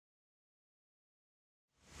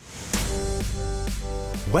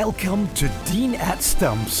Welcome to Dean at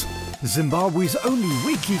Stumps, Zimbabwe's only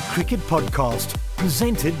weekly cricket podcast,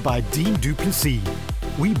 presented by Dean du Plessis.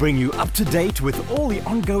 We bring you up to date with all the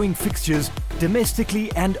ongoing fixtures,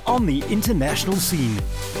 domestically and on the international scene.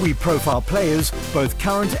 We profile players, both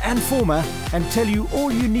current and former, and tell you all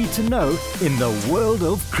you need to know in the world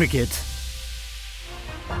of cricket.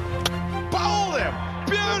 Bowled him!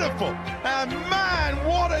 Beautiful! And man,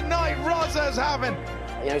 what a night Raza's having!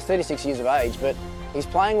 You know, he's 36 years of age, but he's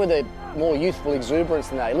playing with a more youthful exuberance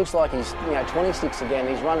than that. He looks like he's, 26 again.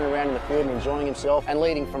 He's running around in the field and enjoying himself and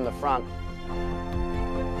leading from the front.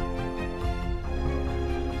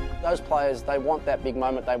 Those players, they want that big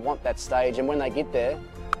moment, they want that stage, and when they get there,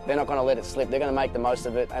 they're not going to let it slip. They're going to make the most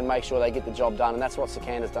of it and make sure they get the job done, and that's what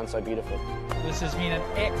Sikandar's done so beautifully. This has been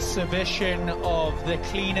an exhibition of the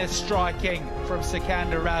cleanest striking from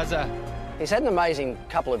Sikandar Raza. He's had an amazing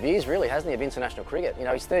couple of years, really, hasn't he, of international cricket? You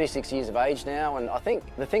know, he's 36 years of age now, and I think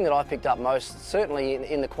the thing that I picked up most, certainly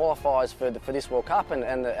in the qualifiers for this World Cup and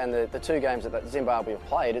the two games that Zimbabwe have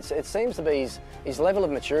played, it seems to be his level of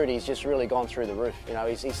maturity has just really gone through the roof. You know,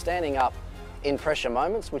 he's standing up in pressure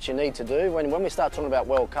moments, which you need to do. When we start talking about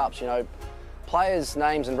World Cups, you know, players'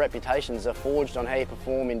 names and reputations are forged on how you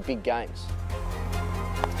perform in big games.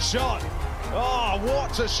 Shot! Oh,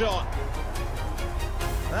 what a shot!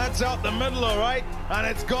 That's out the middle, all right, and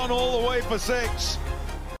it's gone all the way for six.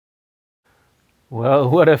 Well,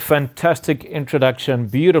 what a fantastic introduction,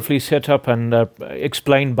 beautifully set up and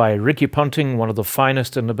explained by Ricky Ponting, one of the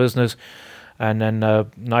finest in the business, and then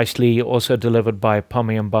nicely also delivered by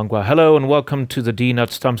Pami Mbangwa. Hello and welcome to the Dean at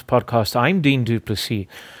Stumps podcast. I'm Dean du Plessis,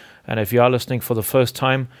 and if you are listening for the first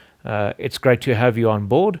time, it's great to have you on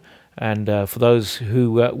board. And for those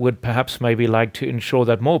who would perhaps maybe like to ensure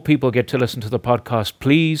that more people get to listen to the podcast,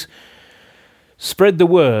 please spread the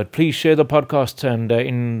word. Please share the podcast and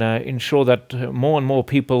ensure that more and more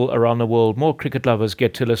people around the world, more cricket lovers,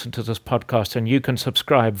 get to listen to this podcast. And you can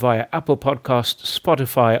subscribe via Apple Podcasts,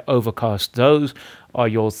 Spotify, Overcast. Those are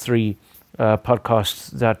your three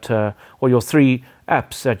podcasts that, or your three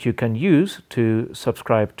apps that you can use to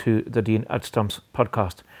subscribe to the Dean at Stumps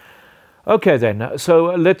podcast. Okay then,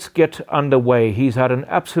 so let's get underway. He's had an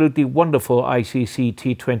absolutely wonderful ICC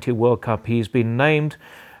T20 World Cup. He's been named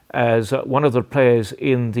as one of the players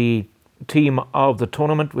in the team of the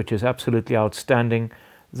tournament, which is absolutely outstanding.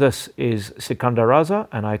 This is Sikandar Raza,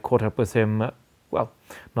 and I caught up with him,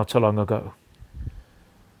 not so long ago.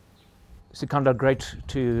 Sikandar,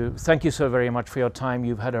 thank you so very much for your time.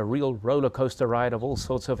 You've had a real roller coaster ride of all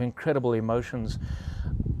sorts of incredible emotions.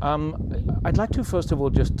 I'd like to first of all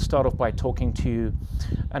just start off by talking to you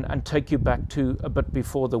and take you back to a bit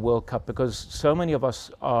before the World Cup, because so many of us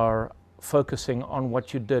are focusing on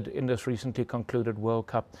what you did in this recently concluded World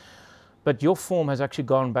Cup. But your form has actually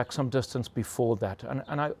gone back some distance before that.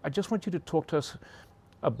 And I just want you to talk to us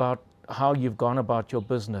about how you've gone about your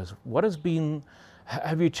business.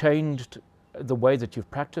 Have you changed the way that you've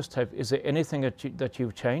practiced? Is there anything that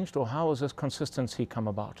you've changed, or how has this consistency come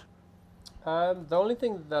about? The only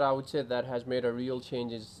thing that I would say that has made a real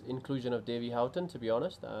change is inclusion of Davy Houghton, to be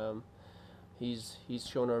honest. He's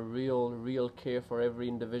shown a real care for every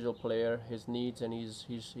individual player, his needs, and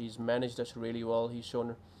he's managed us really well. He's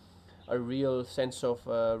shown a real sense of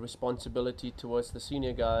responsibility towards the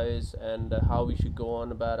senior guys and how we should go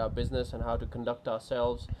on about our business and how to conduct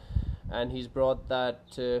ourselves. And he's brought that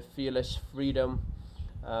fearless freedom.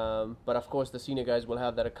 But of course the senior guys will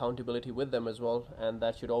have that accountability with them as well, and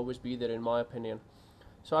that should always be there in my opinion.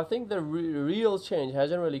 So I think the real change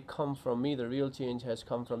hasn't really come from me. The real change has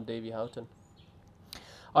come from Davy Houghton.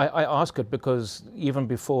 I ask it because even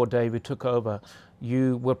before Davy took over,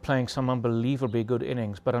 you were playing some unbelievably good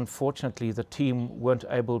innings, but unfortunately the team weren't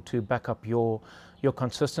able to back up your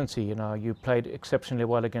consistency. You know, you played exceptionally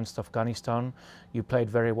well against Afghanistan, you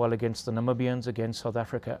played very well against the Namibians, against South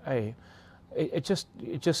Africa A. It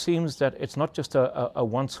just seems that it's not just a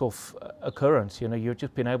once-off occurrence. You know, you've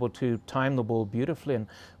just been able to time the ball beautifully, and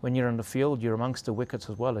when you're in the field, you're amongst the wickets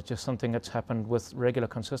as well. It's just something that's happened with regular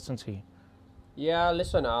consistency. Yeah,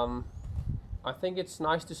 listen, I think it's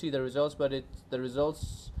nice to see the results, but the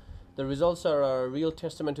results are a real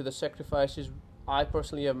testament to the sacrifices I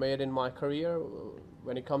personally have made in my career.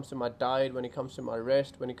 When it comes to my diet, when it comes to my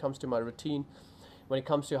rest, when it comes to my routine, when it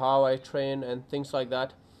comes to how I train and things like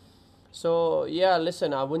that. So yeah,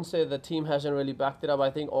 listen, I wouldn't say the team hasn't really backed it up.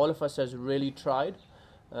 I think all of us has really tried.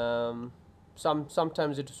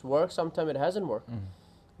 Sometimes it's worked, sometimes it hasn't worked.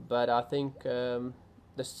 But I think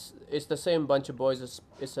it's the same bunch of boys.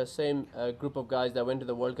 It's the same group of guys that went to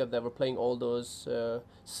the World Cup that were playing all those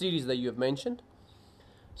series that you have mentioned.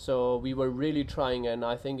 So we were really trying, and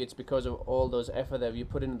I think it's because of all those effort that we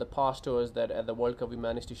put in the past tours that at the World Cup we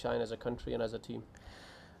managed to shine as a country and as a team.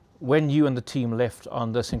 When you and the team left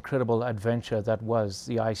on this incredible adventure that was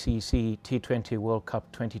the ICC T20 World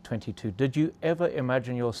Cup 2022, did you ever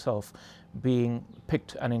imagine yourself being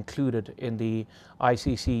picked and included in the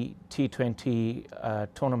ICC T20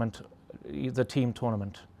 tournament, the team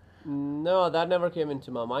tournament? No, that never came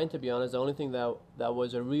into my mind, to be honest. The only thing that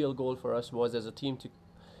was a real goal for us was as a team to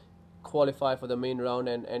qualify for the main round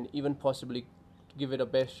and even possibly give it a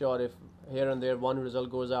best shot if here and there one result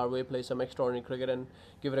goes our way, play some extraordinary cricket and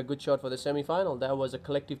give it a good shot for the semi-final. That was a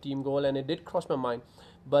collective team goal, and it did cross my mind.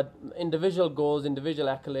 But individual goals, individual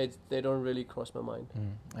accolades, they don't really cross my mind.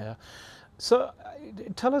 Yeah. So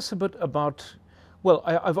tell us a bit about, well,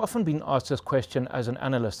 I've often been asked this question as an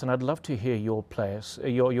analyst, and I'd love to hear your players,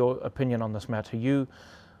 your opinion on this matter.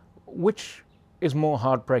 Which is more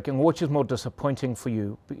heartbreaking, which is more disappointing for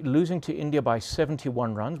you? Losing to India by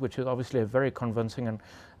 71 runs, which is obviously a very convincing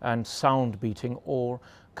and sound beating, or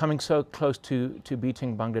coming so close to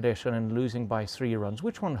beating Bangladesh and losing by 3 runs?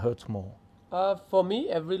 Which one hurts more? For me,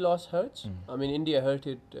 every loss hurts. I mean, India hurt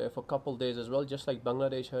it for a couple of days as well, just like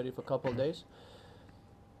Bangladesh hurt it for a couple of days.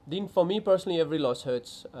 Dean, for me personally, every loss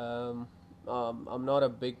hurts. I'm not a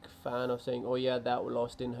big fan of saying, oh yeah, that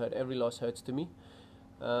loss didn't hurt. Every loss hurts to me.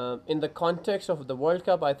 In the context of the World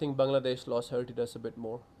Cup, I think Bangladesh loss hurted us a bit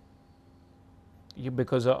more.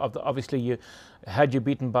 Because obviously, had you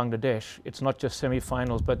beaten Bangladesh, it's not just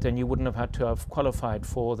semi-finals, but then you wouldn't have had to have qualified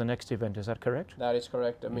for the next event. Is that correct? That is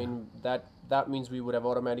correct. I mean, that means we would have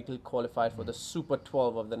automatically qualified for the Super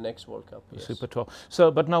 12 of the next World Cup. Yes. Super 12.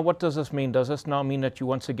 So, but now what does this mean? Does this now mean that you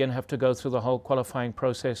once again have to go through the whole qualifying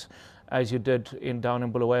process as you did down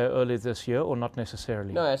in Bulawayo earlier this year, or not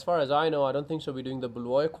necessarily? No, as far as I know, I don't think so. We're doing the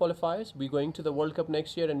Bulawayo qualifiers. We're going to the World Cup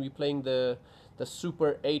next year, and we're playing the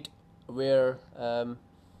Super 8, where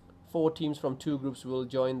 4 teams from 2 groups will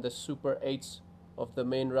join the Super 8s of the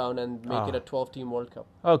main round and make it a 12-team World Cup.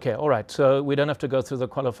 Okay, all right. So we don't have to go through the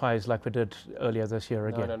qualifiers like we did earlier this year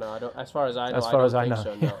again. No. I don't, as far as I know, I don't think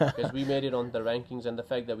so. No, because we made it on the rankings and the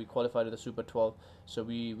fact that we qualified to the Super 12, so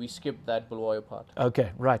we skipped that Bulawayo part.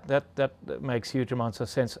 Okay, right. That makes huge amounts of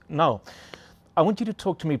sense. Now, I want you to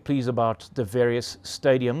talk to me, please, about the various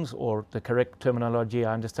stadiums, or the correct terminology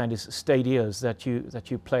I understand is stadias that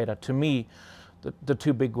you played at. To me, the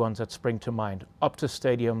 2 big ones that spring to mind: Optus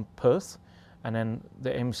Stadium, Perth, and then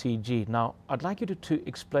the MCG. Now, I'd like you to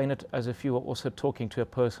explain it as if you were also talking to a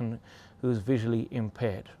person who's visually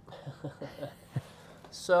impaired.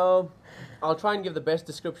 So, I'll try and give the best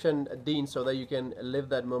description, Dean, so that you can live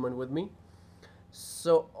that moment with me.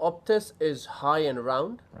 So, Optus is high and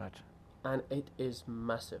round. Right. And it is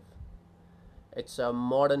massive. It's a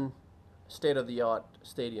modern, state-of-the-art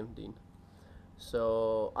stadium, Dean.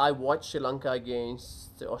 So I watched Sri Lanka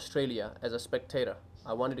against Australia as a spectator.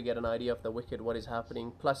 I wanted to get an idea of the wicket, what is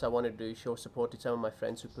happening. Plus, I wanted to show support to some of my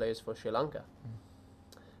friends who plays for Sri Lanka.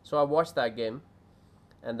 So I watched that game,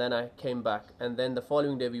 and then I came back. And then the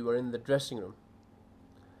following day, we were in the dressing room.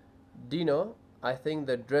 Dino, I think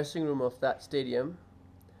the dressing room of that stadium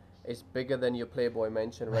is bigger than your Playboy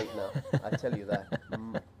mansion right now. I tell you that.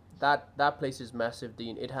 That place is massive,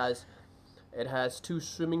 Dean. It has 2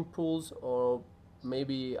 swimming pools, or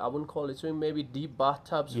maybe I wouldn't call it swimming, maybe deep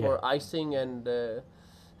bathtubs for icing and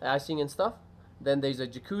stuff. Then there's a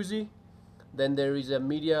jacuzzi. Then there is a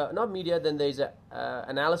then there's a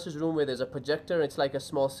analysis room where there's a projector. It's like a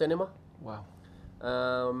small cinema. Wow.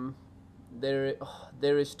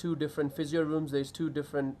 There is 2 different physio rooms. There's 2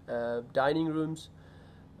 different dining rooms.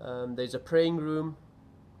 There's a praying room.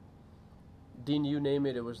 Dean, you name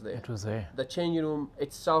it, it was there. It was there. The changing room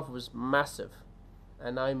itself was massive,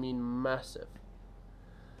 and I mean massive.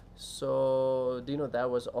 So, Dino, that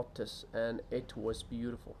was Optus, and it was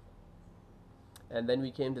beautiful. And then we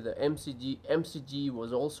came to the MCG. MCG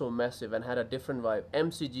was also massive and had a different vibe.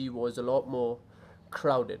 MCG was a lot more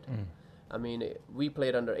crowded. I mean, we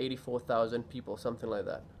played under 84,000 people, something like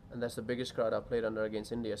that. And that's the biggest crowd I played under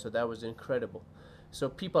against India, so that was incredible. So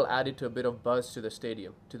people added to a bit of buzz to the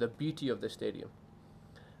stadium, to the beauty of the stadium.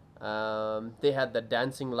 They had the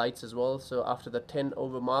dancing lights as well, so after the 10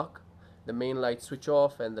 over mark, the main lights switch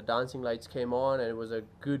off and the dancing lights came on, and it was a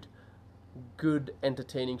good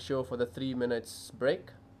entertaining show for the 3 minutes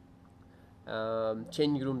break.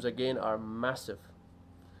 Changing rooms again are massive.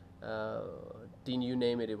 Dean, you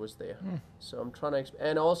name it, it was there. So I'm trying to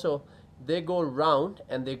and also they go round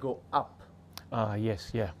and they go up.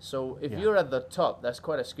 Yes, yeah. So if you're at the top, that's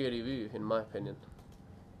quite a scary view, in my opinion.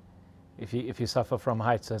 if you suffer from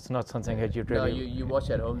heights, that's not something that you'd really... No, you watch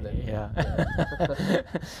at home then. Yeah.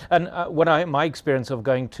 And my experience of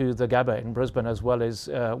going to the Gabba in Brisbane as well is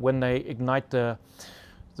when they ignite the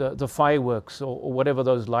fireworks or whatever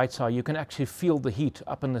those lights are, you can actually feel the heat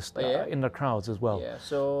up in the crowds as well. Yeah.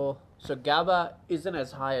 So Gabba isn't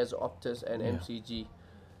as high as Optus and MCG,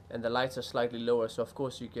 and the lights are slightly lower. So of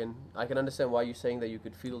course I can understand why you're saying that you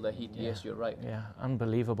could feel the heat. Yeah. Yes, you're right. Yeah,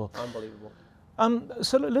 unbelievable. Unbelievable.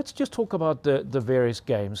 So let's just talk about the various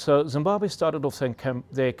games. So Zimbabwe started off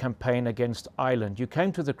their campaign against Ireland. You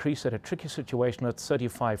came to the crease at a tricky situation at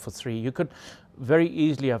 35-3. You could very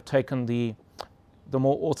easily have taken the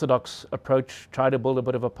more orthodox approach, try to build a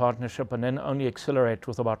bit of a partnership and then only accelerate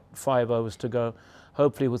with about 5 overs to go,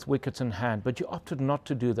 hopefully with wickets in hand. But you opted not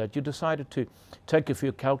to do that. You decided to take a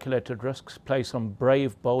few calculated risks, play some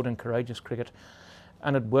brave, bold and courageous cricket,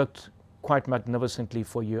 and it worked quite magnificently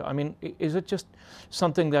for you. I mean, is it just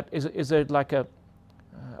something that, is there like a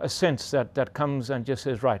sense that comes and just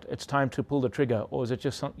says, right, it's time to pull the trigger? Or is it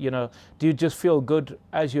just, do you just feel good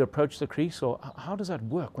as you approach the crease? Or how does that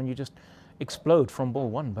work when you just explode from ball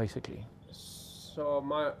one, basically? So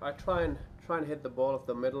I try and hit the ball off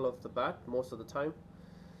the middle of the bat most of the time.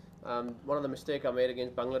 One of the mistakes I made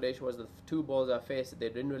against Bangladesh was the 2 balls I faced, they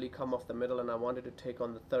didn't really come off the middle, and I wanted to take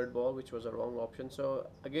on the 3rd ball, which was a wrong option. So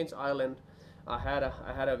against Ireland, I had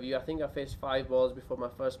a view. I think I faced 5 balls before my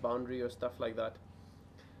first boundary or stuff like that.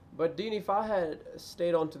 But Dean, if I had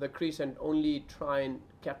stayed onto the crease and only try and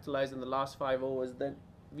capitalize in the last 5 overs, then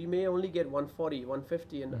we may only get 140,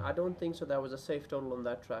 150, and I don't think so. That was a safe total on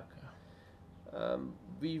that track.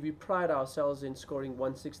 We pride ourselves in scoring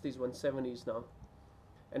 160s, 170s now,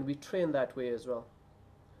 and we train that way as well.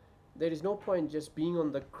 There is no point just being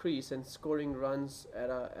on the crease and scoring runs at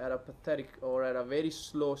a pathetic or at a very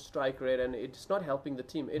slow strike rate, and it's not helping the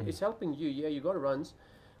team. It's helping you. Yeah, you got runs,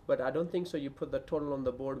 but I don't think so. You put the total on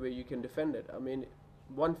the board where you can defend it. I mean,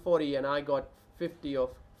 140 and I got 50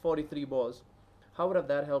 of 43 balls. How would have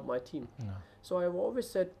that helped my team? No. So I've always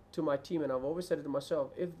said to my team, and I've always said it to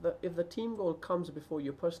myself, if the team goal comes before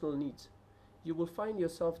your personal needs, you will find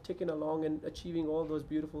yourself ticking along and achieving all those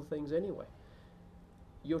beautiful things anyway.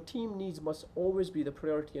 Your team needs must always be the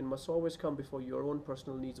priority and must always come before your own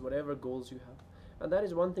personal needs, whatever goals you have. And that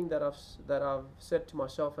is one thing that I've said to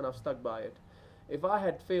myself, and I've stuck by it. If I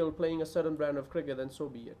had failed playing a certain brand of cricket, then so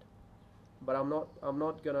be it. But I'm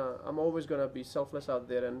always gonna be selfless out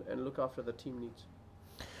there and look after the team needs.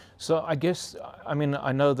 So I guess, I mean,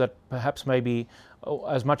 I know that perhaps maybe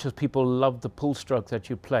as much as people loved the pull stroke that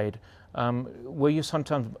you played, were you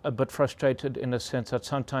sometimes a bit frustrated in the sense that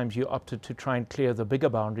sometimes you opted to try and clear the bigger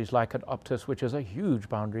boundaries, like at Optus, which is a huge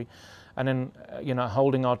boundary, and then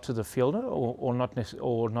holding out to the fielder, or not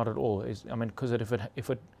or not at all? I mean, because if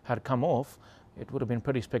it had come off, it would have been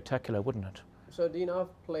pretty spectacular, wouldn't it? So Dean,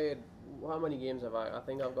 I've played, how many games have I? I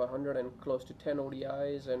think I've got 100 and close to 10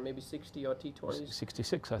 ODIs and maybe 60 or T20s.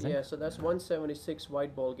 66, I think. Yeah, so that's 176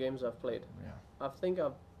 white ball games I've played. Yeah. I think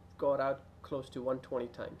I've got out close to 120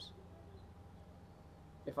 times.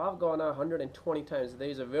 If I've gone out 120 times, there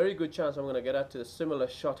is a very good chance I'm going to get out to a similar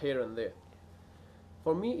shot here and there.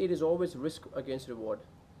 For me, it is always risk against reward.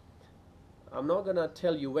 I'm not going to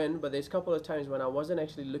tell you when, but there's a couple of times when I wasn't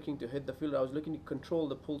actually looking to hit the field. I was looking to control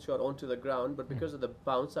the pull shot onto the ground, but because of the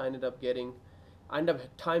bounce, I ended up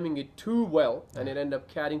timing it too well, and it ended up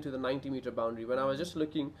carrying to the 90-meter boundary when I was just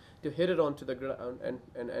looking to hit it onto the ground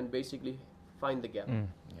and basically find the gap.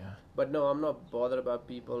 Yeah. But no, I'm not bothered about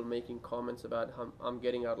people making comments about I'm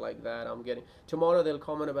getting out like that. Tomorrow they'll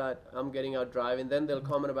comment about I'm getting out driving, then they'll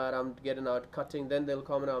comment about I'm getting out cutting, then they'll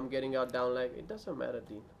comment I'm getting out down leg. It doesn't matter,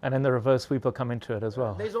 Dean. And then the reverse sweeper come into it as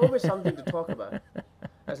well. There's always something to talk about.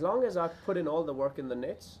 As long as I put in all the work in the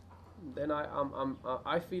nets, then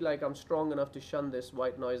I feel like I'm strong enough to shun this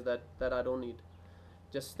white noise that I don't need.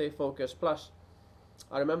 Just stay focused. Plus,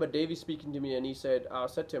 I remember Davey speaking to me, and I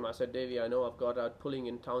said to him, Davey, I know I've got out pulling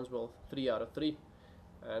in Townsville 3 out of 3.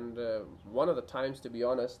 And one of the times, to be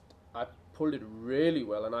honest, I pulled it really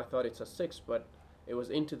well, and I thought it's a 6, but it was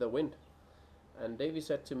into the wind. And Davey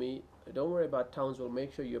said to me, don't worry about Townsville,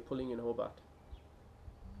 make sure you're pulling in Hobart.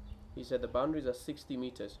 He said the boundaries are 60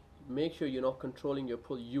 meters. Make sure you're not controlling your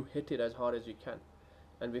pull, you hit it as hard as you can.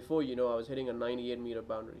 And before you know, I was hitting a 98-meter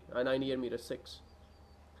boundary, a 98-meter 6.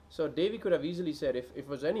 So Davey could have easily said, if it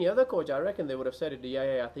was any other coach, I reckon they would have said it.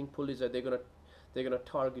 I think pull is that they're gonna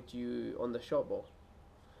target you on the short ball.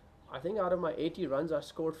 I think out of my 80 runs, I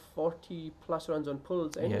scored 40 plus runs on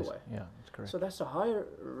pulls anyway. Yes, yeah, that's correct. So that's a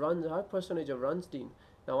high percentage of runs, Dean.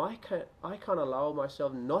 Now I can't allow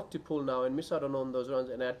myself not to pull now and miss out on those runs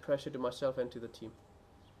and add pressure to myself and to the team.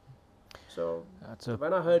 So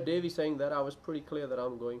when I heard Davey saying that, I was pretty clear that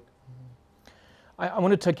I'm going. I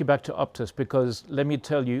want to take you back to Optus, because let me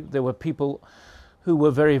tell you, there were people who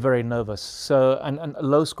were very, very nervous. So, and a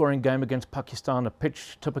low-scoring game against Pakistan, a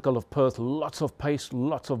pitch typical of Perth, lots of pace,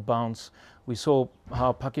 lots of bounce. We saw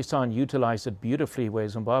how Pakistan utilised it beautifully, where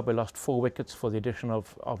Zimbabwe lost 4 wickets for the addition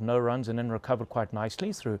of no runs, and then recovered quite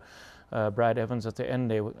nicely through Brad Evans at the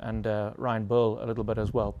end there, and Ryan Burl a little bit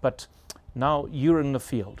as well. But now you're in the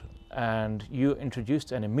field, and you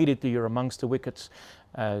introduced, and immediately you're amongst the wickets,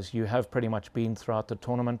 as you have pretty much been throughout the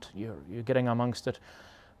tournament. You're getting amongst it.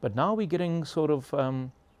 But now we're getting sort of,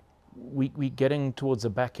 we're getting towards the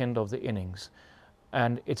back end of the innings,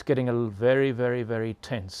 and it's getting a very, very, very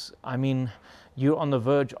tense. I mean, you're on the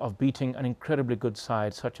verge of beating an incredibly good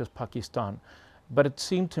side such as Pakistan, but it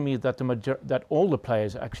seemed to me that that all the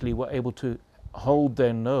players actually were able to hold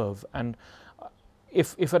their nerve. And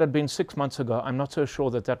if it had been 6 months ago, I'm not so sure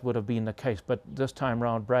that would have been the case. But this time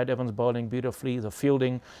round, Brad Evans bowling beautifully. The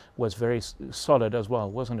fielding was very solid as well,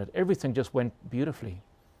 wasn't it? Everything just went beautifully.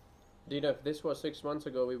 Dino, if this was 6 months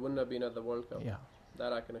ago, we wouldn't have been at the World Cup. Yeah.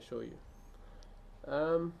 That I can assure you.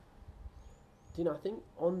 Dino, I think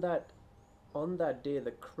on that day,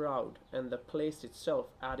 the crowd and the place itself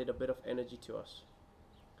added a bit of energy to us.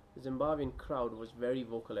 The Zimbabwean crowd was very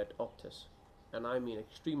vocal at Optus, and I mean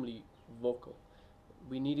extremely vocal.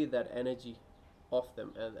 We needed that energy off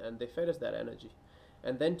them, and they fed us that energy.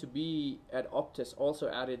 And then to be at Optus also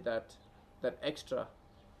added that extra.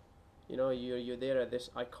 You know, you're there at this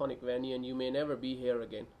iconic venue, and you may never be here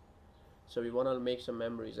again. So we want to make some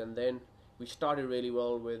memories. And then we started really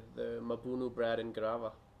well with Mabunu, Brad, and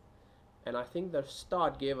Grava. And I think the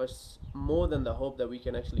start gave us more than the hope that we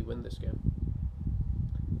can actually win this game.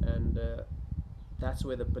 And that's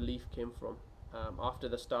where the belief came from. After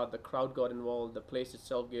the start, the crowd got involved. The place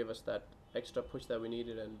itself gave us that extra push that we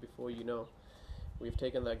needed. And before you know, we've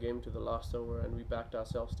taken that game to the last over, and we backed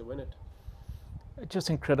ourselves to win it. Just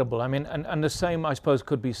incredible. I mean, and the same, I suppose,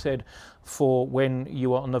 could be said for when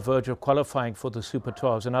you were on the verge of qualifying for the Super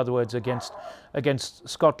 12s. In other words, against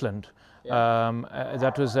Scotland. Yeah.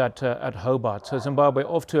 That was at Hobart. So Zimbabwe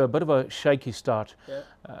off to a bit of a shaky start.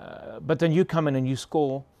 Yeah. But then you come in and you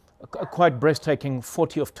score a quite breathtaking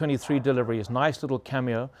 40 of 23 deliveries. Nice little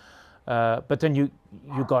cameo. But then you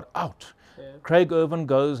got out. Yeah. Craig Irvine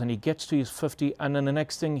goes and he gets to his 50, and then the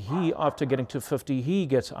next thing, after getting to 50, he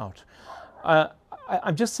gets out.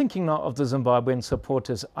 I'm just thinking now of the Zimbabwean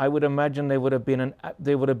supporters. I would imagine there would have been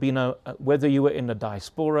whether you were in the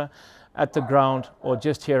diaspora, at the ground, or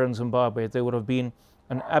just here in Zimbabwe, there would have been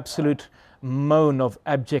an absolute moan of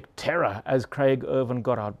abject terror as Craig Irvine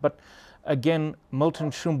got out. But again,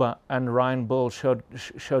 Milton Shumba and Ryan Burl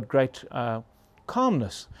showed great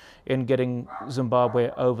calmness in getting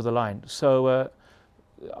Zimbabwe over the line. So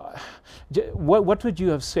what would you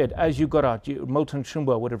have said as you got out? Milton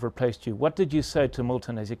Shumba would have replaced you. What did you say to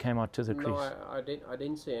Milton as he came out to the crease? No, I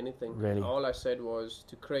didn't say anything. Really? All I said was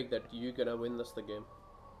to Craig that you're going to win the game.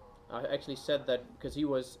 I actually said that because he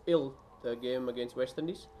was ill the game against West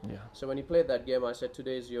Indies. Yeah. So when he played that game, I said,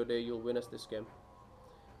 today is your day, you'll win us this game.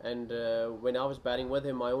 And when I was batting with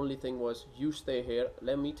him, my only thing was, you stay here,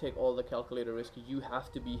 let me take all the calculated risk. You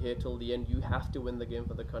have to be here till the end. You have to win the game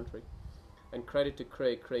for the country. And credit to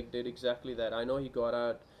Craig. Craig did exactly that. I know he got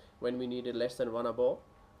out when we needed less than 1 ball,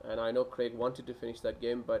 and I know Craig wanted to finish that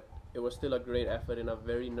game, but it was still a great effort in a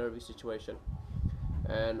very nervy situation.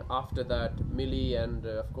 And after that, Millie and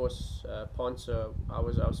of course Ponce, I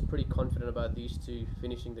was pretty confident about these two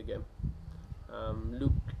finishing the game.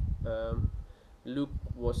 Luke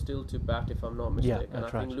was still to bat, if I'm not mistaken. Yeah, and I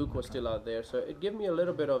think Luke was still out there, so it gave me a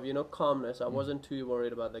little bit of calmness. I wasn't too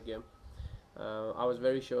worried about the game. I was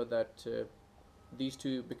very sure that these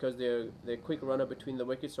two, because they're quick runner between the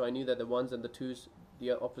wickets, so I knew that the ones and the twos,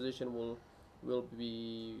 the opposition will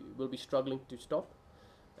be struggling to stop,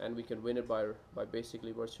 and we can win it by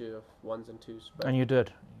basically virtue of ones and twos. And you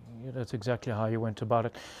did. That's exactly how you went about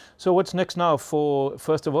it. So what's next now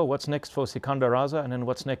first of all, what's next for Sikandar Raza, and then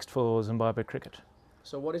what's next for Zimbabwe cricket?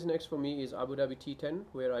 So what is next for me is Abu Dhabi T10,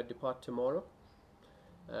 where I depart tomorrow.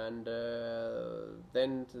 And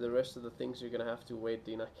then to the rest of the things you're going to have to wait,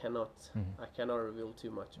 Dean. I cannot reveal too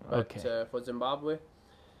much. But okay. For Zimbabwe,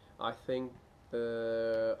 I think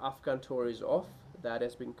the Afghan tour is off. That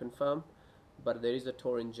has been confirmed. But there is a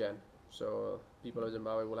tour in Jan. So people of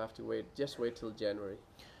Zimbabwe will have to wait till January.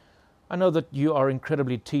 I know that you are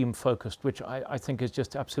incredibly team focused, which I think is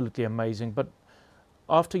just absolutely amazing. But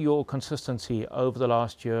after your consistency over the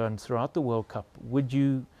last year and throughout the World Cup, would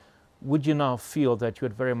you now feel that you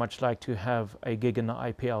would very much like to have a gig in the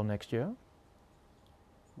IPL next year?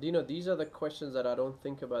 Dino, these are the questions that I don't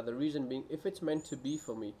think about. The reason being, if it's meant to be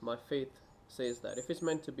for me, my faith says that. If it's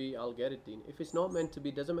meant to be, I'll get it, Dean. If it's not meant to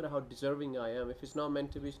be, doesn't matter how deserving I am. If it's not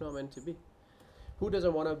meant to be, it's not meant to be. Who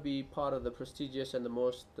doesn't want to be part of the prestigious and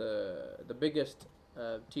the biggest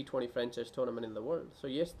T20 franchise tournament in the world? So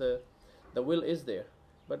yes, the will is there.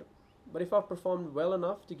 But if I've performed well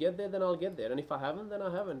enough to get there, then I'll get there. And if I haven't, then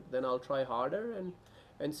I haven't. Then I'll try harder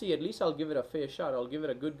and see. At least I'll give it a fair shot. I'll give it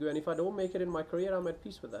a good go. And if I don't make it in my career, I'm at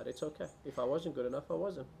peace with that. It's okay. If I wasn't good enough, I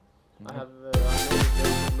wasn't. I have.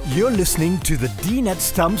 You're listening to the Dean at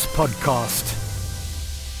Stumps podcast.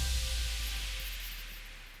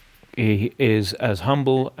 He is as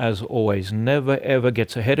humble as always, never ever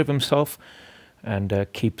gets ahead of himself, and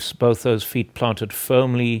keeps both those feet planted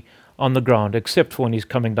firmly on the ground, except for when he's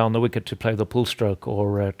coming down the wicket to play the pull stroke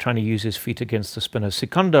or trying to use his feet against the spinner.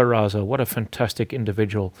 Sikandar Raza, what a fantastic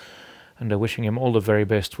individual, and wishing him all the very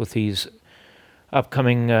best with his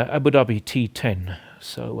upcoming Abu Dhabi T10.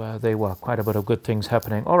 So there were quite a bit of good things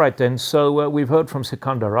happening. All right then, so we've heard from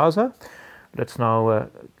Sikandar Raza. Let's now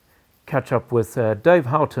catch up with Dave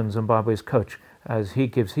Houghton, Zimbabwe's coach, as he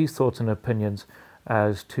gives his thoughts and opinions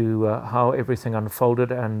as to how everything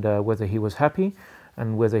unfolded and whether he was happy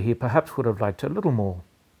and whether he perhaps would have liked a little more.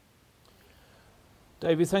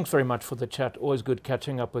 Davey, thanks very much for the chat. Always good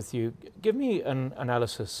catching up with you. Give me an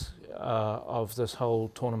analysis of this whole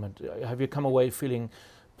tournament. Have you come away feeling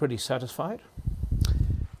pretty satisfied?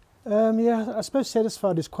 Yeah, I suppose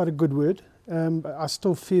satisfied is quite a good word. But I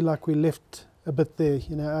still feel like we left a bit there.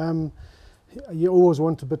 You always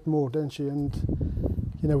want a bit more, don't you? And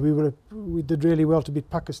we did really well to beat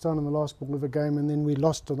Pakistan in the last ball of the game, and then we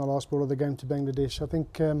lost on the last ball of the game to Bangladesh. I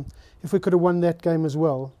think if we could have won that game as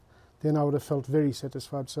well, then I would have felt very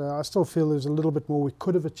satisfied. So I still feel there's a little bit more we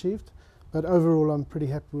could have achieved, but overall I'm pretty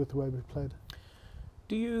happy with the way we played.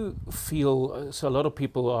 Do you feel, so a lot of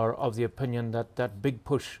people are of the opinion that that big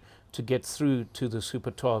push to get through to the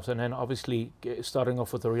Super 12s, and then obviously starting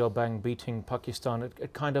off with a real bang, beating Pakistan,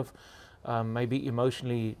 it kind of maybe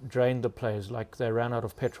emotionally drained the players, like they ran out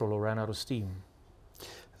of petrol or ran out of steam?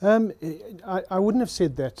 I wouldn't have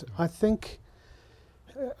said that. I think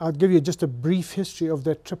I'll give you just a brief history of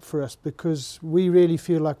that trip for us, because we really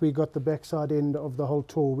feel like we got the backside end of the whole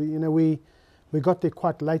tour. We got there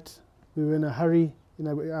quite late. We were in a hurry.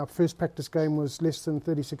 Our first practice game was less than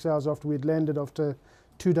 36 hours after we'd landed, after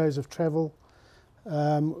 2 days of travel.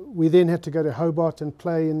 We then had to go to Hobart and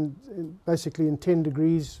play basically in 10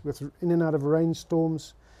 degrees with in and out of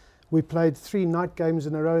rainstorms. We played 3 night games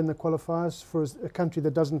in a row in the qualifiers for a country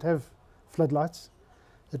that doesn't have floodlights.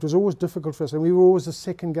 It was always difficult for us, and we were always the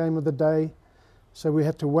second game of the day, so we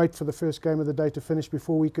had to wait for the first game of the day to finish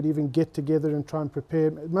before we could even get together and try and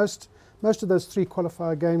prepare. Most of those 3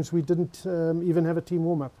 qualifier games we didn't even have a team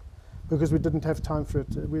warm-up, because we didn't have time for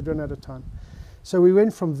it. We'd run out of time. So we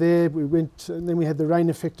went from there, and then we had the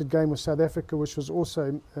rain-affected game with South Africa, which was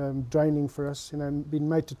also draining for us. Being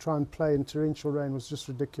made to try and play in torrential rain was just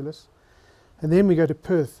ridiculous. And then we go to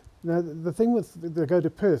Perth. Now, the thing with the go to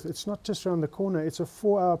Perth, it's not just around the corner, it's a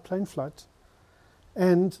 4-hour plane flight,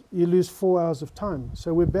 and you lose 4 hours of time.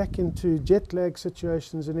 So we're back into jet lag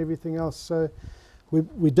situations and everything else. So we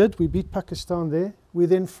beat Pakistan there. We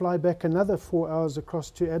then fly back another 4 hours across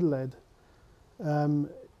to Adelaide,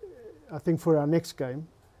 I think for our next game,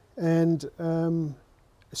 and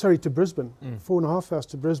to Brisbane, 4.5 hours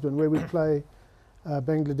to Brisbane, where we play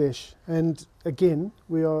Bangladesh. And again,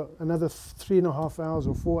 we are another 3.5 hours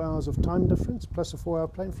or 4 hours of time difference, plus a 4-hour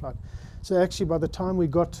plane flight. So actually, by the time we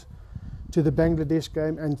got to the Bangladesh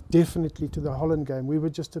game, and definitely to the Holland game, we were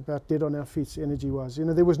just about dead on our feet energy-wise.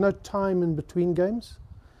 There was no time in between games.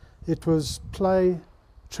 It was play,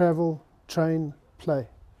 travel, train, play.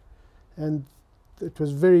 And it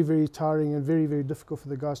was very, very tiring and very, very difficult for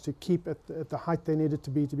the guys to keep at the height they needed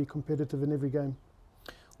to be competitive in every game.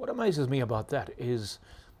 What amazes me about that is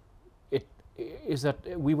that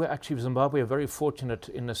we were actually, Zimbabwe, very fortunate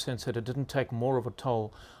in the sense that it didn't take more of a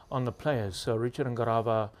toll on the players. So Richard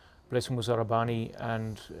Ngarava, Blessing Muzarabani,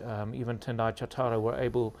 and even Tendai Chatara were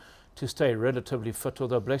able to stay relatively fit,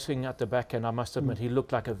 although Blessing at the back end, I must admit, he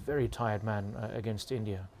looked like a very tired man against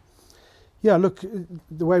India. Yeah, look,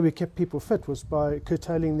 the way we kept people fit was by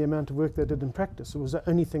curtailing the amount of work they did in practice. It was the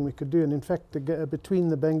only thing we could do. And in fact, between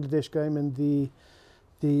the Bangladesh game and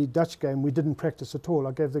the Dutch game, we didn't practice at all.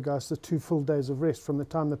 I gave the guys the 2 full days of rest from the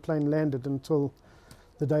time the plane landed until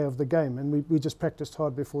the day of the game. And we just practiced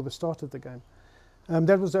hard before the start of the game.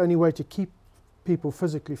 That was the only way to keep people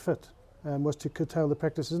physically fit, was to curtail the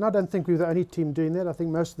practices. And I don't think we were the only team doing that. I think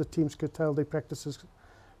most of the teams curtailed their practices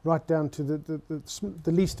right down to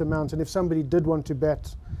the least amount. And if somebody did want to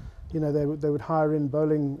bat they would hire in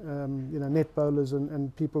bowling, net bowlers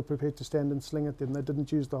and people prepared to stand and sling at them. They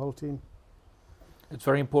didn't use the whole team. It's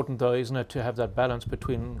very important, though, isn't it, to have that balance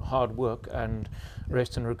between hard work and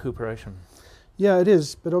rest and recuperation? Yeah, it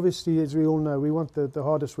is. But obviously, as we all know, we want the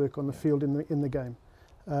hardest work on the field in the game.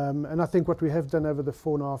 And I think what we have done over the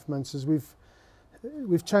 4.5 months is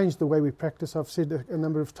we've changed the way we practice. I've said a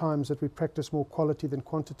number of times that we practice more quality than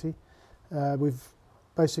quantity. We've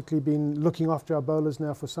basically been looking after our bowlers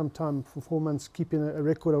now for some time, for 4 months, keeping a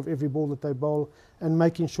record of every ball that they bowl and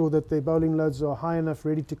making sure that their bowling loads are high enough,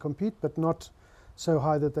 ready to compete, but not so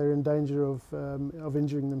high that they're in danger of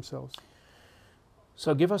injuring themselves.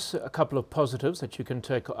 So give us a couple of positives that you can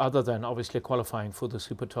take, other than obviously qualifying for the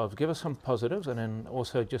Super 12. Give us some positives, and then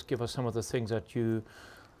also just give us some of the things that you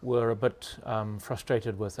were a bit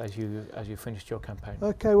frustrated with as you finished your campaign.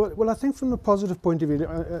 Okay, well, I think from a positive point of view,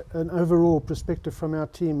 an overall perspective from our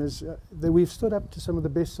team is that we've stood up to some of the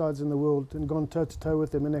best sides in the world and gone toe-to-toe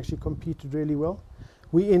with them and actually competed really well.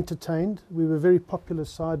 We entertained. We were a very popular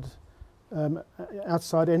side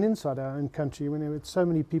outside and inside our own country. When there were so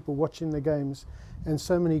many people watching the games and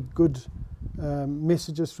so many good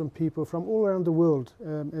messages from people from all around the world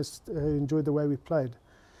who enjoyed the way we played.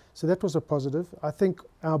 So that was a positive. I think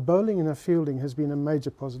our bowling and our fielding has been a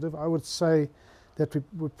major positive. I would say that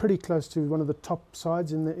we're pretty close to one of the top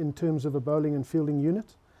sides in terms of a bowling and fielding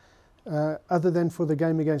unit. Other than for the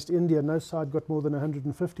game against India, no side got more than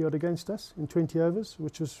 150 odd against us in 20 overs,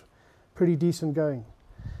 which was pretty decent going.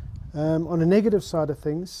 On a negative side of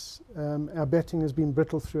things, our batting has been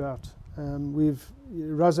brittle throughout.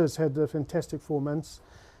 Raza's had a fantastic 4 months,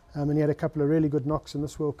 and he had a couple of really good knocks in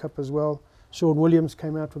this World Cup as well. Sean Williams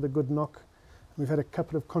came out with a good knock. We've had a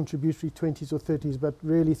couple of contributory 20s or 30s, but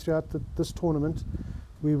really throughout this tournament,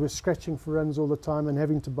 we were scratching for runs all the time and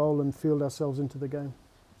having to bowl and field ourselves into the game.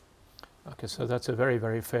 Okay, so that's a very,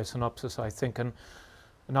 very fair synopsis, I think. And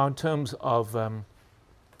now in terms of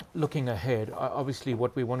looking ahead, obviously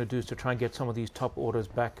what we want to do is to try and get some of these top orders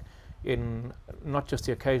back in not just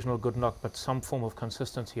the occasional good knock, but some form of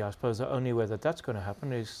consistency. I suppose the only way that that's going to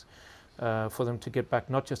happen is for them to get back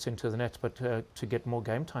not just into the nets, but to get more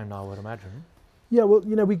game time now, I would imagine. Yeah, well,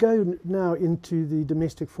 we go now into the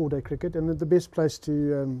domestic 4-day cricket, and the best place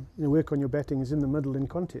to work on your batting is in the middle in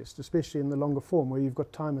contest, especially in the longer form where you've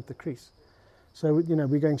got time at the crease. So,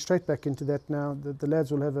 we're going straight back into that now. The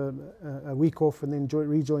lads will have a week off and then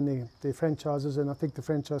rejoin their franchises, and I think the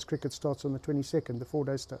franchise cricket starts on the 22nd, the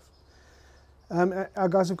 4-day stuff. Our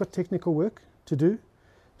guys have got technical work to do.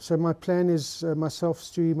 So my plan is myself,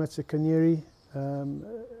 Stewie Matsakanyeri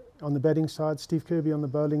on the batting side, Steve Kirby on the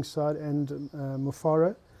bowling side, and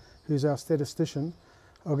Mufaro, who's our statistician,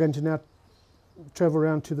 are going to now travel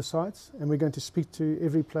around to the sides, and we're going to speak to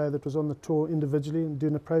every player that was on the tour individually and do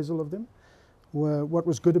an appraisal of them, what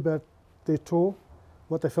was good about their tour,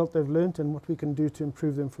 what they felt they've learnt, and what we can do to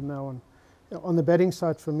improve them from now on. On the batting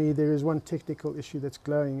side, for me, there is one technical issue that's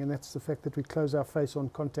glowing, and that's the fact that we close our face on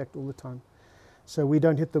contact all the time. So we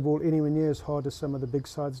don't hit the ball anywhere near as hard as some of the big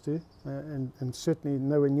sides do, and certainly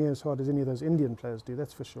nowhere near as hard as any of those Indian players do,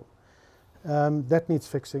 that's for sure. That needs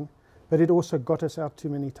fixing, but it also got us out too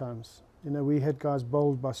many times. We had guys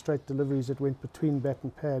bowled by straight deliveries that went between bat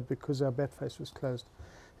and pad because our bat face was closed.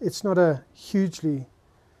 It's not a hugely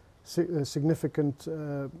significant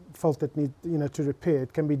fault that need to repair.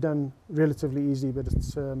 It can be done relatively easy, but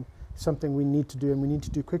it's something we need to do, and we need to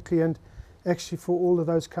do quickly. And actually, for all of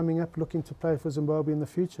those coming up looking to play for Zimbabwe in the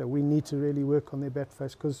future, we need to really work on their bat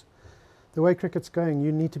face, because the way cricket's going,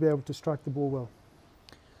 you need to be able to strike the ball well.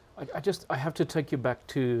 I have to take you back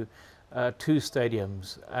to two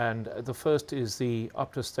stadiums, and the first is the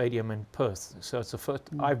Optus Stadium in Perth. So it's the first.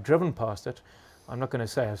 I've driven past it. I'm not going to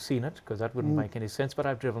say I've seen it, because that wouldn't make any sense, but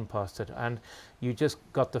I've driven past it, and you just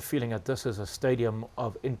got the feeling that this is a stadium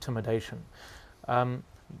of intimidation.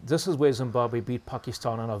 This is where Zimbabwe beat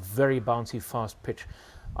Pakistan on a very bouncy, fast pitch.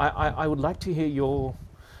 I would like to hear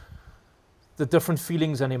the different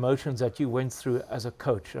feelings and emotions that you went through as a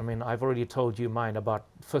coach. I mean, I've already told you mine about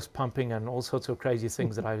fist pumping and all sorts of crazy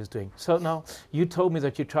things that I was doing. So now, you told me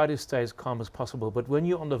that you try to stay as calm as possible, but when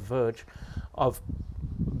you're on the verge of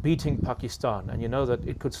beating Pakistan, and you know that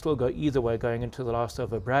it could still go either way going into the last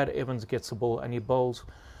over, Brad Evans gets the ball and he bowls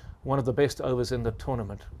one of the best overs in the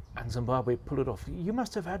tournament, and Zimbabwe pull it off. You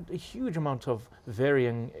must have had a huge amount of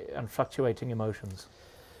varying and fluctuating emotions.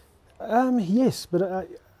 Yes, but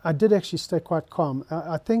I did actually stay quite calm.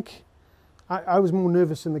 I think I was more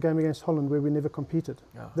nervous in the game against Holland, where we never competed.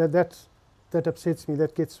 Oh. That upsets me.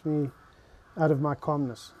 That gets me out of my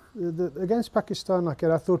calmness. Against Pakistan, I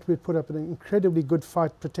thought we'd put up an incredibly good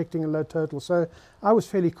fight, protecting a low total. So I was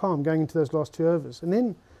fairly calm going into those last 2 overs. And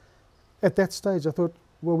then at that stage I thought,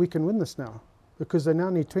 well, we can win this now, because they now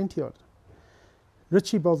need 20 odd.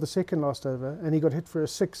 Richie bowled the second last over and he got hit for a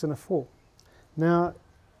 6 and a 4. Now,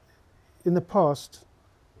 in the past,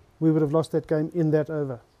 we would have lost that game in that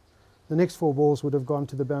over. The next 4 balls would have gone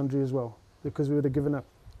to the boundary as well, because we would have given up.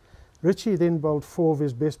 Richie then bowled 4 of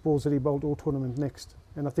his best balls that he bowled all tournament next,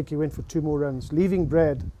 and I think he went for 2 more runs, leaving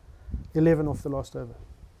Brad 11 off the last over.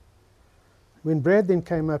 When Brad then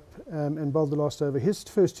came up and bowled the last over, his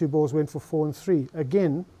first 2 balls went for 4 and 3.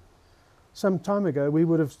 Again, some time ago, we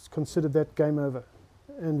would have considered that game over,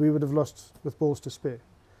 and we would have lost with balls to spare.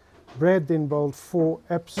 Brad then bowled 4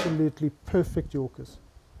 absolutely perfect Yorkers,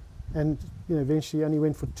 and eventually only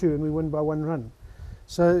went for 2, and we won by 1 run.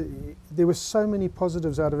 So there were so many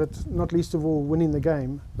positives out of it, not least of all winning the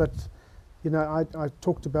game. But I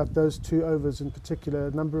talked about those 2 overs in particular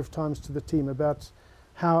a number of times to the team about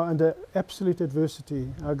how under absolute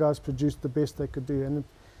adversity our guys produced the best they could do, and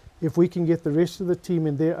if we can get the rest of the team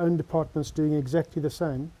in their own departments doing exactly the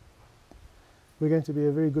same, we're going to be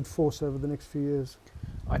a very good force over the next few years.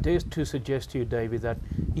 I dare to suggest to you, Davey, that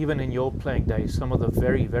even in your playing days, some of the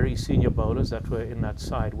very, very senior bowlers that were in that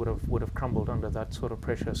side would have crumbled under that sort of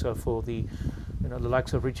pressure. So for the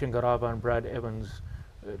likes of Richie Ngarava and Brad Evans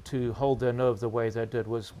to hold their nerve the way they did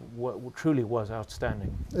truly was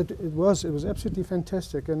outstanding. It was absolutely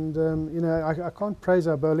fantastic, and I can't praise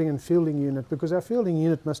our bowling and fielding unit, because our fielding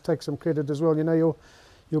unit must take some credit as well.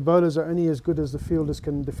 Your bowlers are only as good as the fielders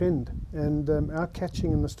can defend, and our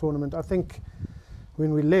catching in this tournament, I think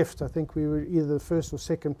when we left, I think we were either first or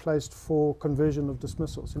second placed for conversion of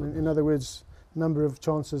dismissals. In other words, number of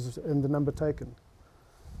chances and the number taken.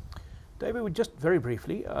 David, just very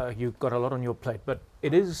briefly, you've got a lot on your plate, but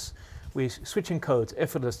we're switching codes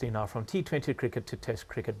effortlessly now from T20 cricket to Test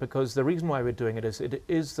cricket, because the reason why we're doing it is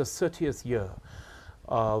the 30th year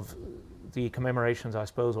of the commemorations, I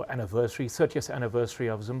suppose, or 30th anniversary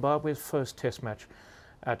of Zimbabwe's first Test match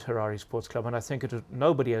at Harare Sports Club, and I think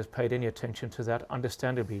nobody has paid any attention to that,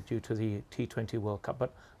 understandably, due to the T20 World Cup,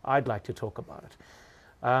 but I'd like to talk about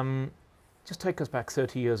it. Just take us back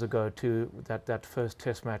 30 years ago to that first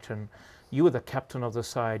Test match, and you were the captain of the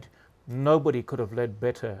side. Nobody could have led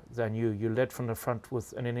better than you. You led from the front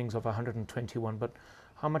with an innings of 121, but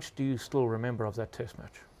how much do you still remember of that Test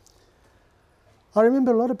match? I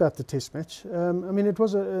remember a lot about the Test match. It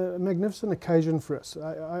was a magnificent occasion for us.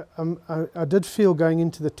 I did feel going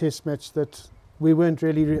into the Test match that we weren't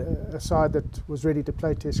really a side that was ready to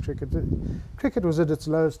play Test cricket. Cricket was at its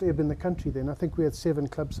lowest ebb in the country then. I think we had 7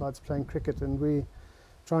 club sides playing cricket, and we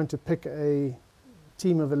trying to pick a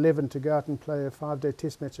team of 11 to go out and play a 5-day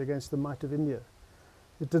Test match against the might of India.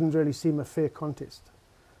 It didn't really seem a fair contest.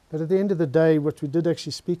 But at the end of the day, what we did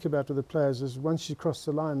actually speak about with the players is once you cross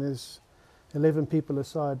the line, there's 11 people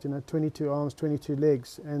aside, 22 arms, 22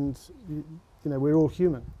 legs, and we're all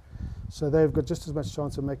human. So they've got just as much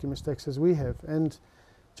chance of making mistakes as we have. And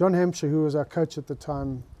John Hampshire, who was our coach at the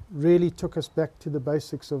time, really took us back to the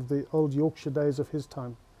basics of the old Yorkshire days of his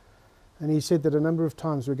time. And he said that a number of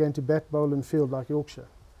times we're going to bat, bowl and field like Yorkshire.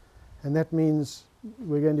 And that means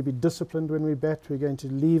we're going to be disciplined when we bat. We're going to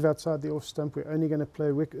leave outside the off stump. We're only going to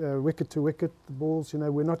play wicket to wicket, the balls.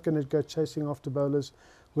 We're not going to go chasing after bowlers.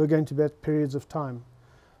 We're going to bat periods of time.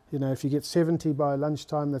 If you get 70 by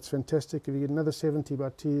lunchtime, that's fantastic. If you get another 70 by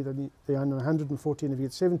tea, then you're 114. If you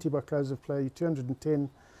get 70 by close of play, you're 210.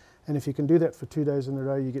 And if you can do that for 2 days in a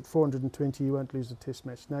row, you get 420, you won't lose the Test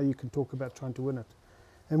match. Now you can talk about trying to win it.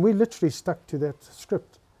 And we literally stuck to that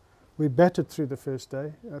script. We batted through the first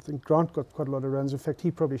day. I think Grant got quite a lot of runs. In fact,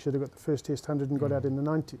 he probably should have got the first Test 100 and got out in the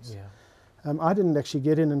 90s. Yeah. I didn't actually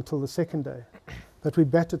get in until the second day. But we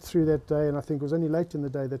batted through that day, and I think it was only late in the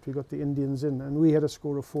day that we got the Indians in, and we had a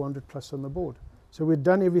score of 400 plus on the board. So we'd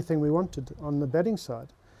done everything we wanted on the batting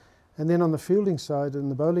side. And then on the fielding side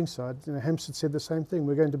and the bowling side, Hampstead said the same thing.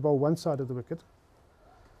 We're going to bowl one side of the wicket,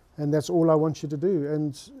 and that's all I want you to do.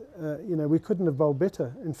 And, we couldn't have bowled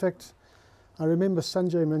better. In fact, I remember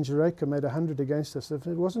Sanjay Manjrekar made 100 against us. If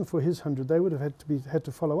it wasn't for his 100, they would have had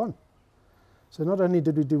to follow on. So not only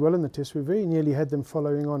did we do well in the Test, we very nearly had them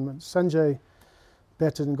following on. Sanjay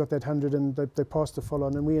batted and got that 100, and they passed the follow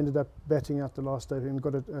on, and we ended up batting out the last day and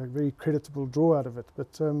got a very creditable draw out of it.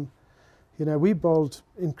 But we bowled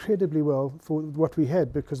incredibly well for what we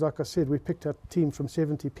had, because like I said, we picked our team from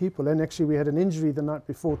 70 people, and actually we had an injury the night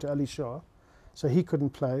before to Ali Shah, so he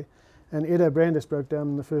couldn't play, and Edo Brandes broke down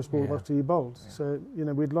in the first ball after he bowled. Yeah. So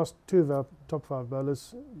we'd lost 2 of our top 5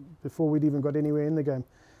 bowlers before we'd even got anywhere in the game.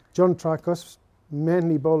 John Tricos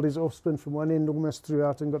manly bowled his off spin from one end almost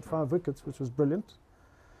throughout and got 5 wickets, which was brilliant.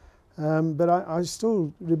 But I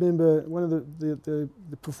still remember one of the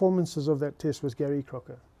performances of that Test was Gary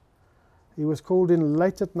Crocker. He was called in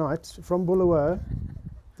late at night from Bulawayo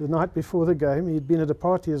the night before the game. He'd been at a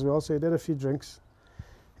party as well, so he'd had a few drinks.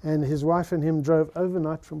 And his wife and him drove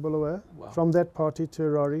overnight from Bulawayo, from that party to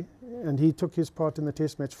Harare, and he took his part in the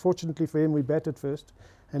test match. Fortunately for him, we batted first,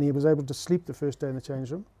 and he was able to sleep the first day in the change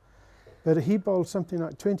room. But he bowled something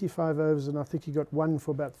like 25 overs, and I think he got one for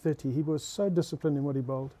about 30. He was so disciplined in what he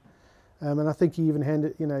bowled. And I think he even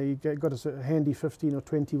he got us a handy 15 or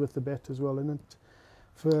 20 with the bat as well. And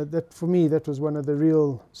for me, that was one of the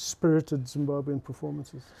real spirited Zimbabwean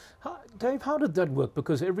performances. Dave, how did that work?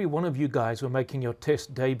 Because every one of you guys were making your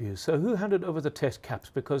test debut. So who handed over the test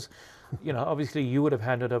caps? Because, obviously you would have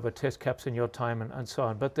handed over test caps in your time and so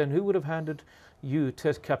on. But then who would have handed you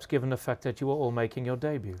test caps given the fact that you were all making your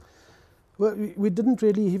debut? Well, we didn't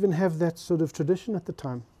really even have that sort of tradition at the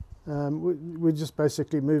time. We just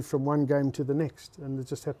basically moved from one game to the next, and it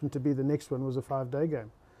just happened to be the next one was a 5-day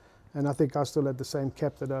game. And I think I still had the same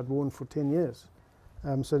cap that I'd worn for 10 years.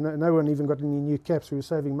 So no one even got any new caps. We were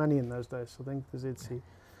saving money in those days, I think, the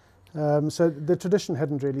ZC. So the tradition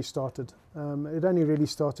hadn't really started. It only really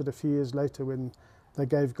started a few years later when they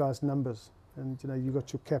gave guys numbers. And, you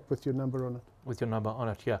got your cap with your number on it. With your number on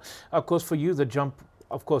it, yeah. Of course, for you, the jump,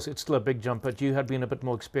 of course, it's still a big jump, but you had been a bit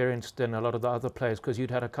more experienced than a lot of the other players because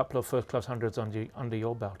you'd had a couple of first-class hundreds under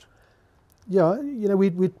your belt. Yeah,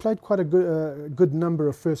 we'd played quite a good number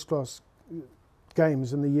of first-class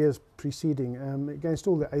games in the years preceding against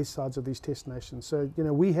all the A sides of these test nations. So,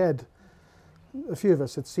 we had, a few of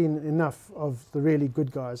us had seen enough of the really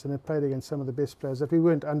good guys and had played against some of the best players that we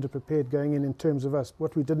weren't underprepared going in terms of us.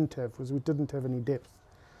 What we didn't have was we didn't have any depth.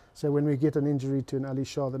 So when we get an injury to an Ali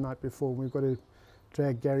Shah the night before, we've got to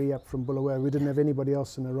drag Gary up from Bulawayo. We didn't have anybody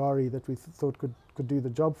else in Harare that we thought could do the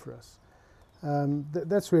job for us.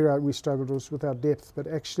 That's where we struggled, was with our depth. But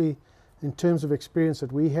actually, in terms of experience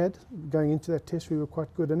that we had going into that test, we were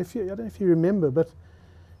quite good. And I don't know if you remember, but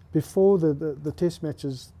before the test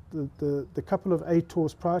matches, the couple of A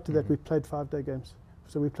tours prior to that, we played 5-day games.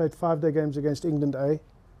 So we played 5-day games against England A,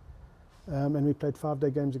 and we played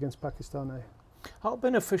 5-day games against Pakistan A. How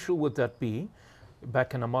beneficial would that be,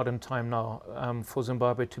 back in a modern time now, for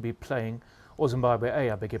Zimbabwe to be playing, or Zimbabwe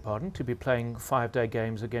A, I beg your pardon, to be playing 5-day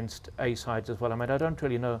games against A sides as well? I mean, I don't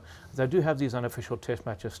really know. They do have these unofficial test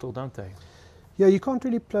matches still, don't they? Yeah, you can't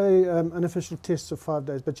really play unofficial tests of 5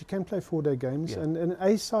 days, but you can play 4-day games. Yeah. And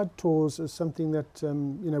A-side tours is something that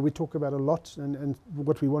we talk about a lot and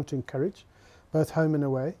what we want to encourage, both home and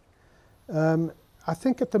away. I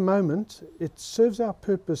think at the moment it serves our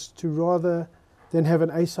purpose to rather than have an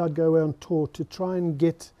A-side go away on tour to try and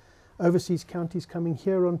get overseas counties coming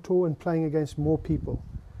here on tour and playing against more people.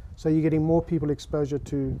 So you're getting more people exposure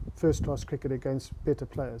to first-class cricket against better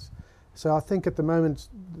players. So I think at the moment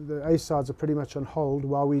the A-sides are pretty much on hold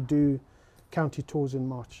while we do county tours in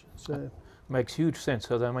March. So makes huge sense.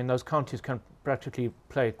 So I mean, those counties can practically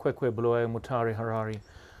play Kwekwe, Bulawayo, Mutare, Harare.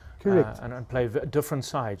 Correct. And play different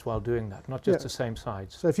sides while doing that, not just the same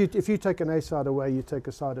sides. So if you take an A-side away, you take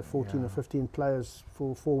a side of 14 or 15 players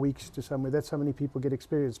for 4 weeks to somewhere. That's how many people get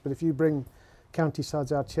experience. But if you bring county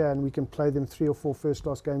sides out here and we can play them 3 or 4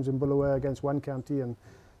 first-class games in Bulawayo against one county and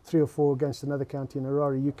 3 or 4 against another county in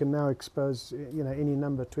Harare, you can now expose any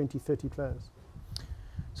number, 20, 30 players.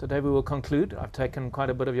 So Dave, we will conclude. I've taken quite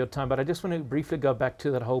a bit of your time, but I just want to briefly go back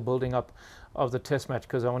to that whole building up of the test match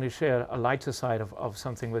because I want to share a lighter side of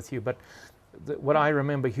something with you. But what I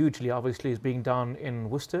remember hugely, obviously, is being down in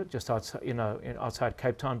Worcester, just outside, outside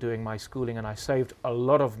Cape Town, doing my schooling, and I saved a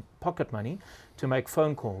lot of pocket money to make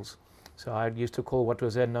phone calls. So I used to call what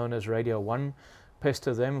was then known as Radio 1,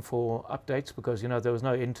 pester them for updates because there was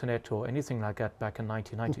no internet or anything like that back in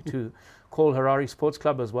 1992. Call Harare Sports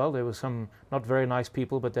Club as well. There were some not very nice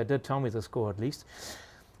people, but they did tell me the score at least.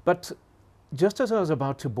 But just as I was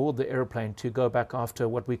about to board the airplane to go back after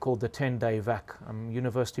what we called the 10-day vac,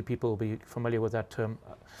 university people will be familiar with that term.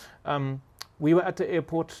 We were at the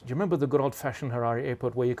airport. Do you remember the good old-fashioned Harare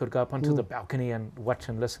airport where you could go up onto the balcony and watch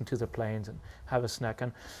and listen to the planes and have a snack?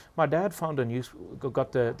 And my dad found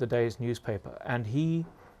got the day's newspaper, and he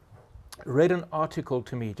read an article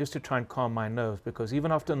to me just to try and calm my nerves because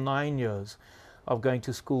even after 9 years of going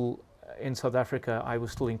to school in South Africa, I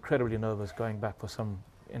was still incredibly nervous going back for some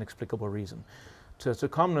inexplicable reason. To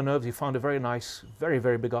calm the nerves, he found a very nice, very,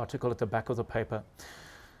 very big article at the back of the paper.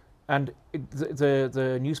 And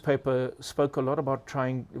the newspaper spoke a lot about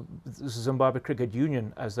trying, the Zimbabwe Cricket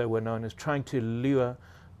Union, as they were known, as trying to lure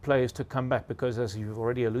players to come back because, as you've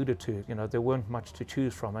already alluded to, there weren't much to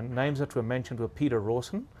choose from. And names that were mentioned were Peter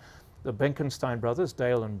Rawson, the Benkenstein brothers,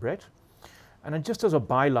 Dale and Brett. And then just as a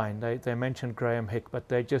byline, they mentioned Graham Hick, but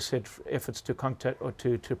they just said efforts to contact or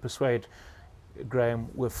to persuade Graham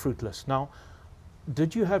were fruitless. Now,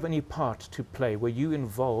 did you have any part to play? Were you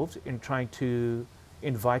involved in trying to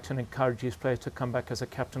invite and encourage these players to come back as a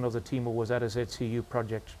captain of the team, or was that a ZCU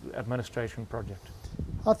project, administration project?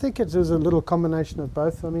 I think it was a little combination of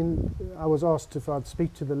both. I mean, I was asked if I'd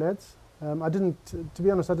speak to the lads. I didn't, to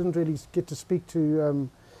be honest, I didn't really get to speak to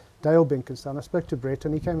Dale Benkenstein. I spoke to Brett,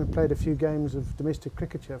 and he came and played a few games of domestic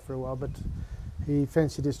cricket here for a while, but he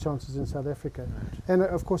fancied his chances in South Africa. Right. And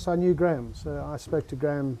of course I knew Graham, so I spoke to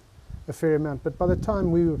Graham a fair amount. But by the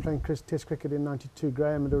time we were playing Test cricket in '92,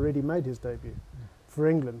 Graham had already made his debut for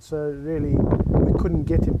England. So really, we couldn't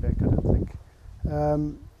get him back, I don't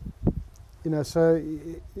think. You know, so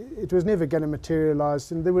it was never going to materialise.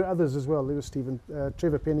 And there were others as well. There was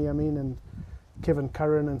Trevor Penny, I mean, and Kevin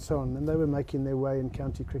Curran and so on. And they were making their way in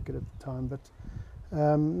county cricket at the time. But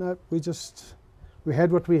no, we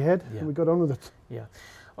had what we had, and we got on with it. Yeah.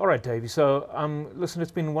 All right, Davey. So, listen, it's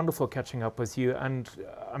been wonderful catching up with you. And,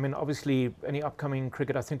 I mean, obviously, any upcoming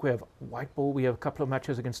cricket, I think we have white ball. We have a couple of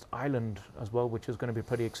matches against Ireland as well, which is going to be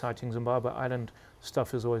pretty exciting. Zimbabwe-Ireland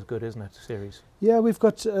stuff is always good, isn't it, series? Yeah, we've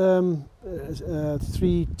got 3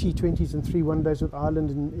 T20s and 3 one-days with Ireland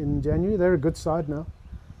in January. They're a good side now.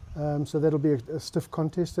 So that'll be a stiff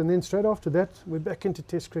contest. And then straight after that, we're back into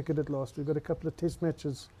Test cricket at last. We've got a couple of Test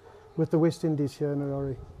matches with the West Indies here in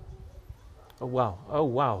Harare. Oh wow! Oh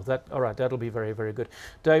wow! All right, that'll be very, very good.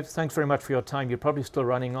 Dave, thanks very much for your time. You're probably still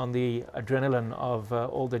running on the adrenaline of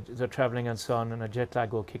all the travelling and so on, and a jet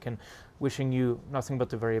lag will kick in. Wishing you nothing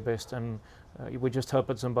but the very best, and we just hope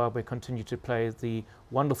that Zimbabwe continue to play the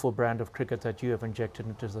wonderful brand of cricket that you have injected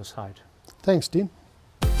into the side. Thanks, Dean.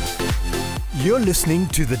 You're listening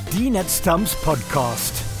to the Dean at Stumps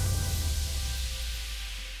podcast.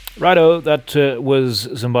 Righto, that was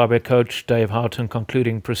Zimbabwe coach Dave Houghton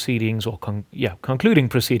concluding proceedings, concluding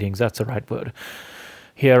proceedings, that's the right word,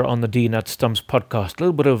 here on the Dean at Stumps podcast. A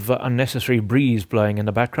little bit of unnecessary breeze blowing in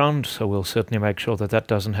the background, so we'll certainly make sure that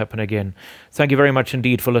doesn't happen again. Thank you very much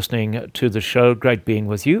indeed for listening to the show. Great being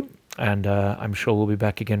with you, and I'm sure we'll be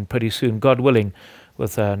back again pretty soon, God willing,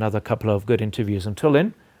 with another couple of good interviews. Until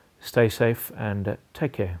then, stay safe and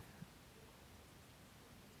take care.